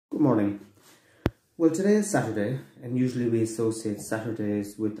Good morning. Well, today is Saturday, and usually we associate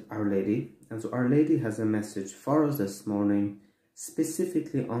Saturdays with Our Lady. And so Our Lady has a message for us this morning,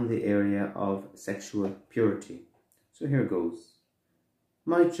 specifically on the area of sexual purity. So here goes.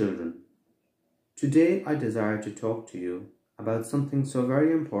 My children, today I desire to talk to you about something so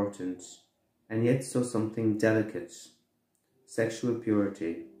very important and yet so something delicate, sexual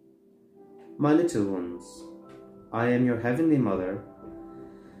purity. My little ones, I am your heavenly mother,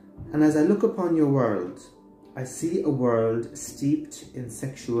 and as I look upon your world, I see a world steeped in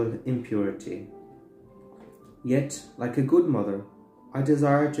sexual impurity. Yet, like a good mother, I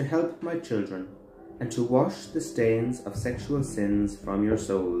desire to help my children and to wash the stains of sexual sins from your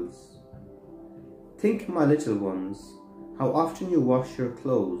souls. Think, my little ones, how often you wash your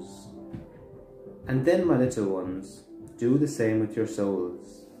clothes, and then, my little ones, do the same with your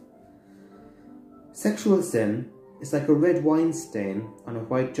souls. Sexual sin is like a red wine stain on a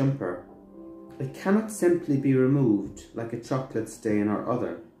white jumper. It cannot simply be removed like a chocolate stain or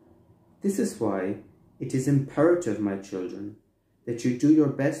other. This is why it is imperative, my children, that you do your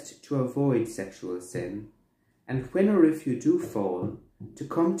best to avoid sexual sin, and when or if you do fall, to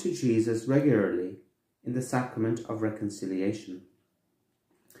come to Jesus regularly in the sacrament of reconciliation.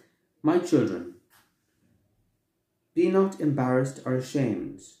 My children, be not embarrassed or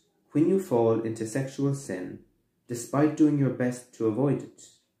ashamed when you fall into sexual sin, despite doing your best to avoid it,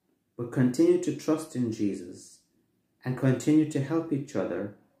 but continue to trust in Jesus and continue to help each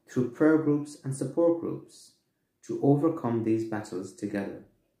other through prayer groups and support groups to overcome these battles together.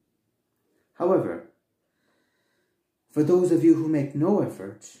 However, for those of you who make no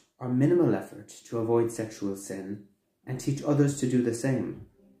effort or minimal effort to avoid sexual sin and teach others to do the same,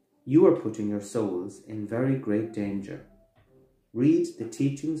 you are putting your souls in very great danger. Read the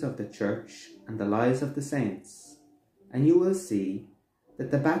teachings of the Church and the lives of the saints, and you will see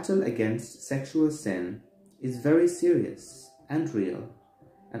that the battle against sexual sin is very serious and real,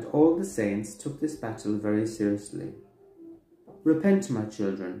 and all the saints took this battle very seriously. Repent, my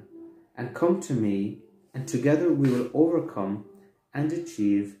children, and come to me, and together we will overcome and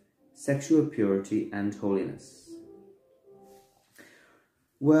achieve sexual purity and holiness.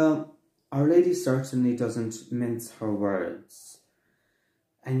 Well, Our Lady certainly doesn't mince her words.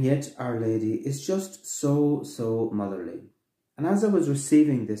 And yet Our Lady is just so motherly. And as I was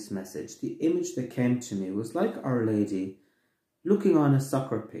receiving this message, the image that came to me was like Our Lady looking on a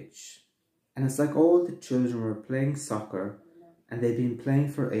soccer pitch. And it's like all the children were playing soccer, and they'd been playing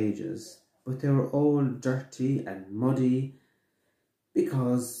for ages, but they were all dirty and muddy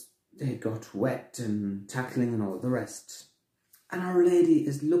because they got wet and tackling and all the rest. And Our Lady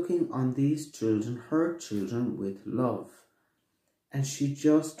is looking on these children, her children, with love. And she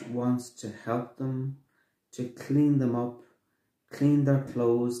just wants to help them, to clean them up, clean their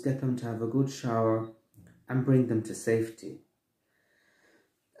clothes, get them to have a good shower, and bring them to safety.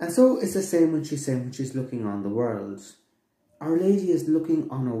 And so it's the same when she's looking on the world. Our Lady is looking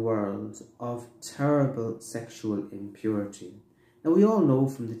on a world of terrible sexual impurity. Now we all know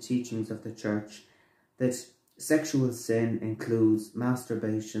from the teachings of the Church that sexual sin includes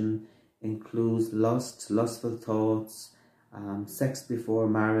masturbation, includes lust, lustful thoughts, sex before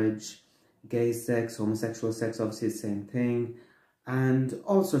marriage, gay sex, homosexual sex, obviously the same thing, and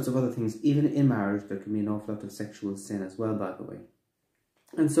all sorts of other things. Even in marriage, there can be an awful lot of sexual sin as well, by the way.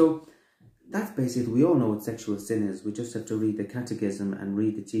 And so that's basically, we all know what sexual sin is. We just have to read the catechism and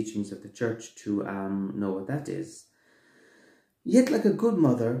read the teachings of the Church to know what that is. Yet, like a good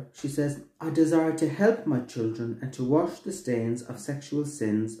mother, she says, I desire to help my children and to wash the stains of sexual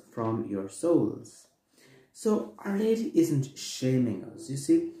sins from your souls. So Our Lady isn't shaming us. You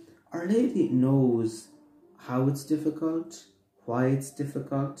see, Our Lady knows how it's difficult, why it's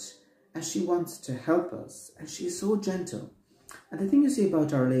difficult, and she wants to help us. And she's so gentle. And the thing you see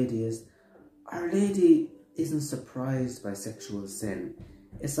about Our Lady is, Our Lady isn't surprised by sexual sin.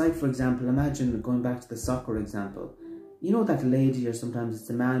 It's like, for example, imagine going back to the soccer example. You know that lady, or sometimes it's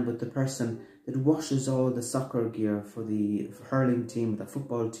the man, but the person that washes all the soccer gear for the hurling team, or the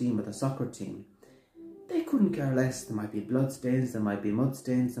football team, or the soccer team. They couldn't care less. There might be blood stains, there might be mud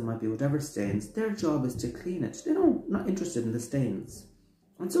stains, there might be whatever stains. Their job is to clean it. They're not interested in the stains.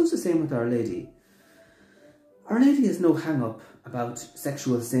 And so it's the same with Our Lady. Our Lady has no hang-up about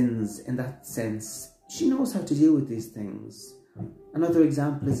sexual sins in that sense. She knows how to deal with these things. Another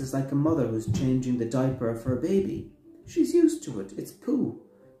example is it's like a mother who's changing the diaper of her baby. She's used to it. It's poo.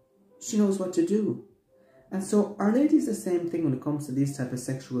 She knows what to do. And so Our Lady is the same thing when it comes to these type of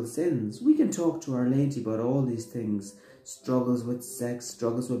sexual sins. We can talk to Our Lady about all these things. Struggles with sex,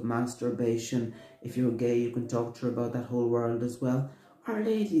 struggles with masturbation. If you're gay, you can talk to her about that whole world as well. Our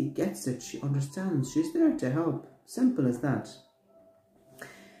Lady gets it, she understands, she's there to help. Simple as that.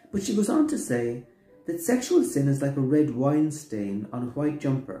 But she goes on to say that sexual sin is like a red wine stain on a white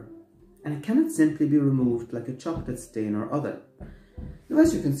jumper, and it cannot simply be removed like a chocolate stain or other. Now,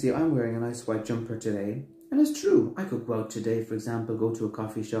 as you can see, I'm wearing a nice white jumper today, and it's true, I could go out today, for example, go to a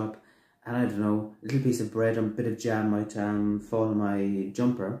coffee shop, and I don't know, a little piece of bread or a bit of jam might fall on my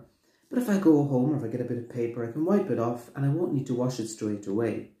jumper. But if I go home or if I get a bit of paper, I can wipe it off and I won't need to wash it straight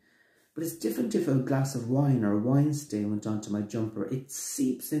away. But it's different if a glass of wine or a wine stain went onto my jumper. It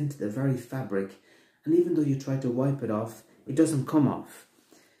seeps into the very fabric, and even though you try to wipe it off, it doesn't come off.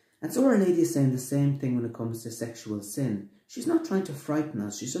 And so Our Lady is saying the same thing when it comes to sexual sin. She's not trying to frighten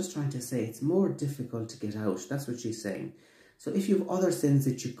us, she's just trying to say it's more difficult to get out. That's what she's saying. So if you have other sins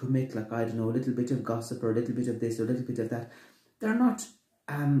that you commit, like, I don't know, a little bit of gossip or a little bit of this or a little bit of that, they're not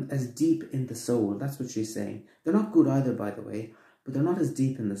as deep in the soul. That's what she's saying. They're not good either, by the way, but they're not as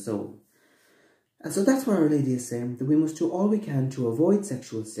deep in the soul. And so that's why Our Lady is saying that we must do all we can to avoid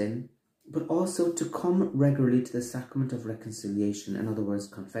sexual sin, but also to come regularly to the sacrament of reconciliation, in other words,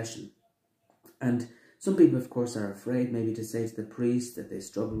 confession. And some people, of course, are afraid maybe to say to the priest that they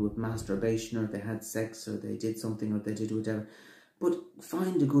struggle with masturbation, or they had sex, or they did something, or they did whatever. But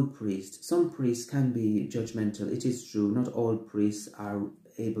find a good priest. Some priests can be judgmental. It is true, not all priests are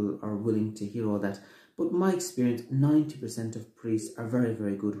able or willing to hear all that. But in my experience, 90% of priests are very,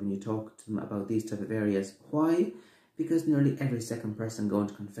 very good when you talk to them about these type of areas. Why? Because nearly every second person going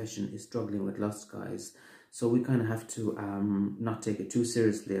to confession is struggling with lust, guys. So we kind of have to not take it too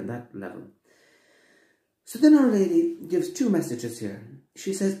seriously on that level. So then Our Lady gives two messages here.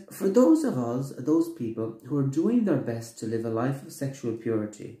 She says, for those of us, those people who are doing their best to live a life of sexual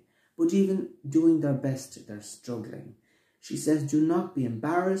purity, but even doing their best, they're struggling. She says, do not be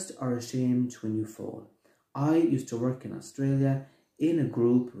embarrassed or ashamed when you fall. I used to work in Australia in a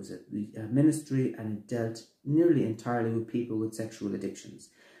group, it was a ministry, and it dealt nearly entirely with people with sexual addictions.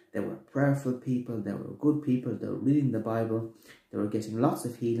 There were prayerful people, there were good people, they were reading the Bible, they were getting lots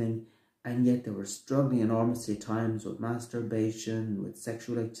of healing, and yet they were struggling enormously at times with masturbation, with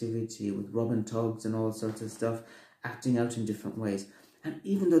sexual activity, with rub and tugs and all sorts of stuff, acting out in different ways. And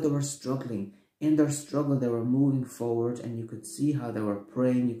even though they were struggling, in their struggle they were moving forward, and you could see how they were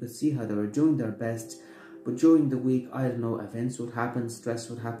praying, you could see how they were doing their best. But during the week, I don't know, events would happen, stress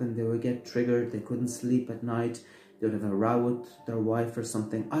would happen, they would get triggered, they couldn't sleep at night, they would have a row with their wife or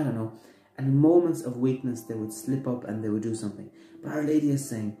something, I don't know. And in moments of weakness, they would slip up and they would do something. But Our Lady is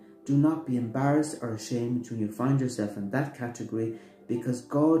saying, do not be embarrassed or ashamed when you find yourself in that category, because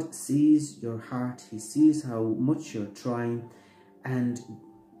God sees your heart, He sees how much you're trying, and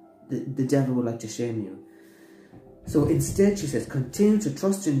the devil would like to shame you. So instead, she says, continue to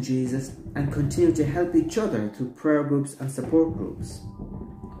trust in Jesus and continue to help each other through prayer groups and support groups.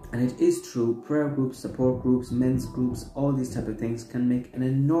 And it is true, prayer groups, support groups, men's groups, all these type of things can make an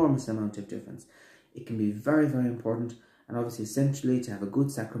enormous amount of difference. It can be very, very important, and obviously essentially to have a good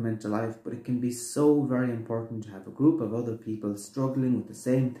sacramental life, but it can be so very important to have a group of other people struggling with the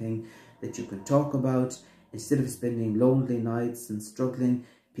same thing that you can talk about. Instead of spending lonely nights and struggling,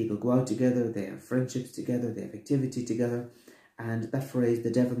 people go out together, they have friendships together, they have activity together. And that phrase,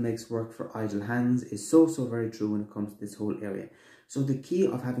 the devil makes work for idle hands, is so, so very true when it comes to this whole area. So the key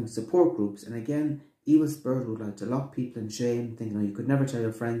of having support groups, and again, evil spirit would like to lock people in shame, thinking, oh, you could never tell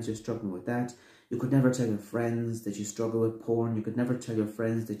your friends you're struggling with that. You could never tell your friends that you struggle with porn. You could never tell your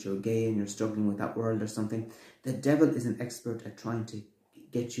friends that you're gay and you're struggling with that world or something. The devil is an expert at trying to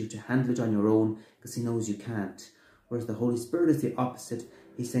get you to handle it on your own because he knows you can't. Whereas the Holy Spirit is the opposite.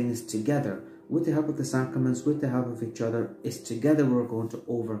 He's saying it's together, with the help of the sacraments, with the help of each other, it's together we're going to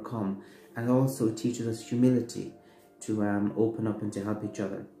overcome. And also teaches us humility to open up and to help each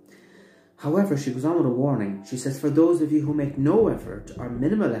other. However, she goes on with a warning. She says, for those of you who make no effort or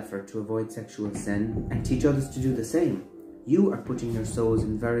minimal effort to avoid sexual sin and teach others to do the same, you are putting your souls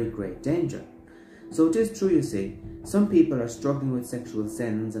in very great danger. So it is true, you see, some people are struggling with sexual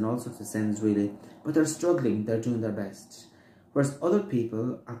sins and all sorts of sins really, but they're struggling, they're doing their best. Whereas other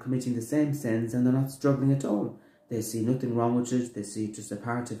people are committing the same sins and they're not struggling at all. They see nothing wrong with it, they see it just a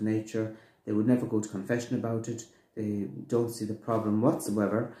part of nature, they would never go to confession about it, they don't see the problem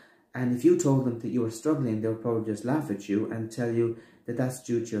whatsoever. And if you told them that you were struggling, they would probably just laugh at you and tell you that that's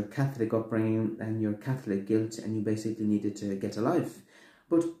due to your Catholic upbringing and your Catholic guilt, and you basically needed to get a life.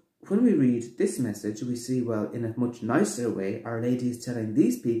 But when we read this message, we see, well, in a much nicer way, Our Lady is telling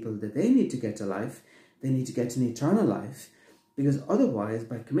these people that they need to get a life, they need to get an eternal life, because otherwise,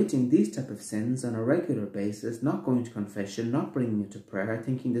 by committing these type of sins on a regular basis, not going to confession, not bringing it to prayer,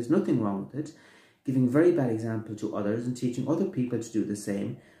 thinking there's nothing wrong with it, giving very bad example to others and teaching other people to do the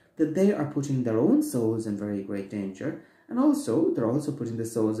same, that they are putting their own souls in very great danger, and also they're also putting the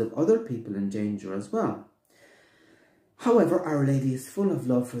souls of other people in danger as well. However, Our Lady is full of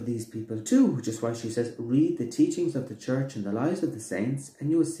love for these people too, which is why she says, read the teachings of the Church and the lives of the saints, and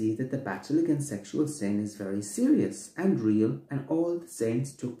you will see that the battle against sexual sin is very serious and real, and all the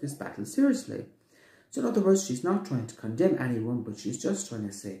saints took this battle seriously. So in other words, she's not trying to condemn anyone, but she's just trying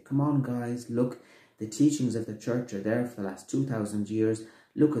to say, come on guys, look, the teachings of the Church are there for the last 2,000 years.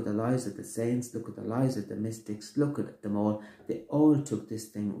 Look at the lives of the saints, look at the lives of the mystics, look at them all. They all took this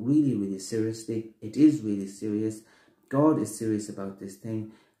thing really, really seriously. It is really serious. God is serious about this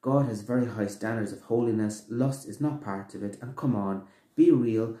thing. God has very high standards of holiness. Lust is not part of it. And come on, be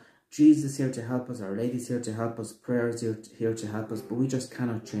real. Jesus is here to help us. Our Lady's here to help us. Prayer is here to help us. But we just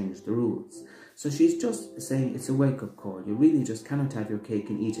cannot change the rules. So she's just saying it's a wake-up call. You really just cannot have your cake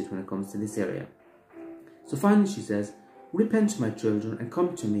and eat it when it comes to this area. So finally she says, repent, my children, and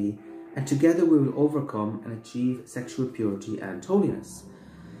come to me, and together we will overcome and achieve sexual purity and holiness.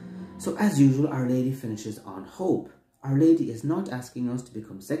 So as usual, Our Lady finishes on hope. Our Lady is not asking us to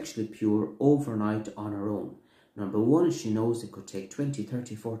become sexually pure overnight on our own. Number one, she knows it could take 20,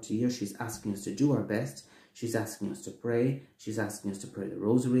 30, 40 years. She's asking us to do our best. She's asking us to pray. She's asking us to pray the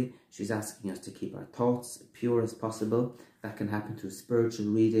rosary. She's asking us to keep our thoughts pure as possible. That can happen through spiritual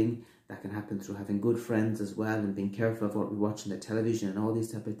reading. That can happen through having good friends as well and being careful of what we watch on the television and all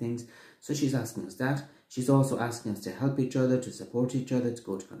these type of things. So she's asking us that. She's also asking us to help each other, to support each other, to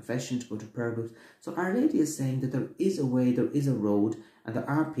go to confession, to go to prayer groups. So Our Lady is saying that there is a way, there is a road, and there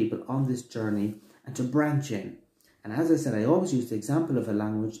are people on this journey, and to branch in. And as I said, I always use the example of a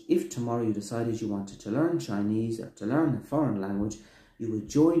language. If tomorrow you decided you wanted to learn Chinese or to learn a foreign language, you would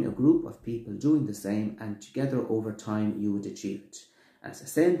join a group of people doing the same, and together over time you would achieve it. And it's the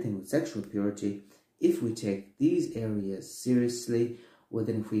same thing with sexual purity. If we take these areas seriously, well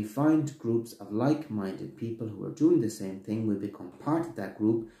then if we find groups of like-minded people who are doing the same thing, we become part of that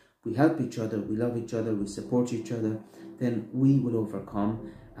group, we help each other, we love each other, we support each other, then we will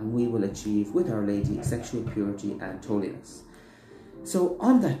overcome and we will achieve with Our Lady sexual purity and holiness. So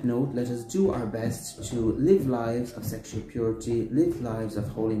on that note, let us do our best to live lives of sexual purity, live lives of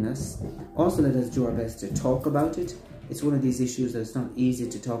holiness. Also let us do our best to talk about it. It's one of these issues that it's not easy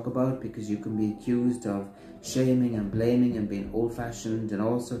to talk about because you can be accused of shaming and blaming and being old-fashioned and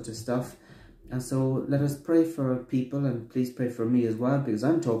all sorts of stuff. And so let us pray for people, and please pray for me as well, because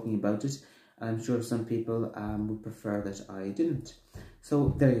I'm talking about it. I'm sure some people would prefer that I didn't.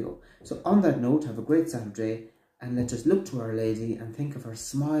 So there you go. So on that note, have a great Saturday, and let us look to Our Lady and think of her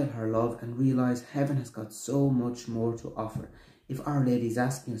smile, her love, and realise heaven has got so much more to offer. If Our Lady is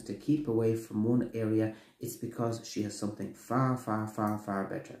asking us to keep away from one area, it's because she has something far, far, far, far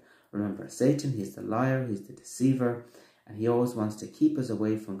better. Remember, Satan, he's the liar, he's the deceiver, and he always wants to keep us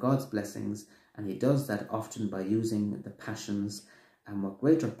away from God's blessings, and he does that often by using the passions. And what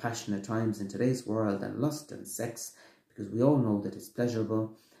greater passion at times in today's world than lust and sex, because we all know that it's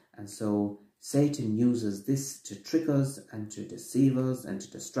pleasurable. And so Satan uses this to trick us and to deceive us and to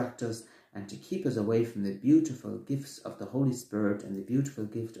distract us and to keep us away from the beautiful gifts of the Holy Spirit and the beautiful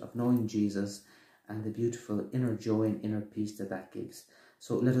gift of knowing Jesus and the beautiful inner joy and inner peace that gives.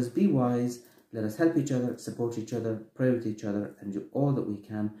 So let us be wise, let us help each other, support each other, pray with each other, and do all that we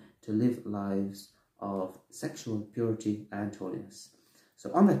can to live lives of sexual purity and holiness.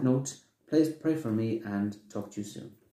 So on that note, please pray for me and talk to you soon.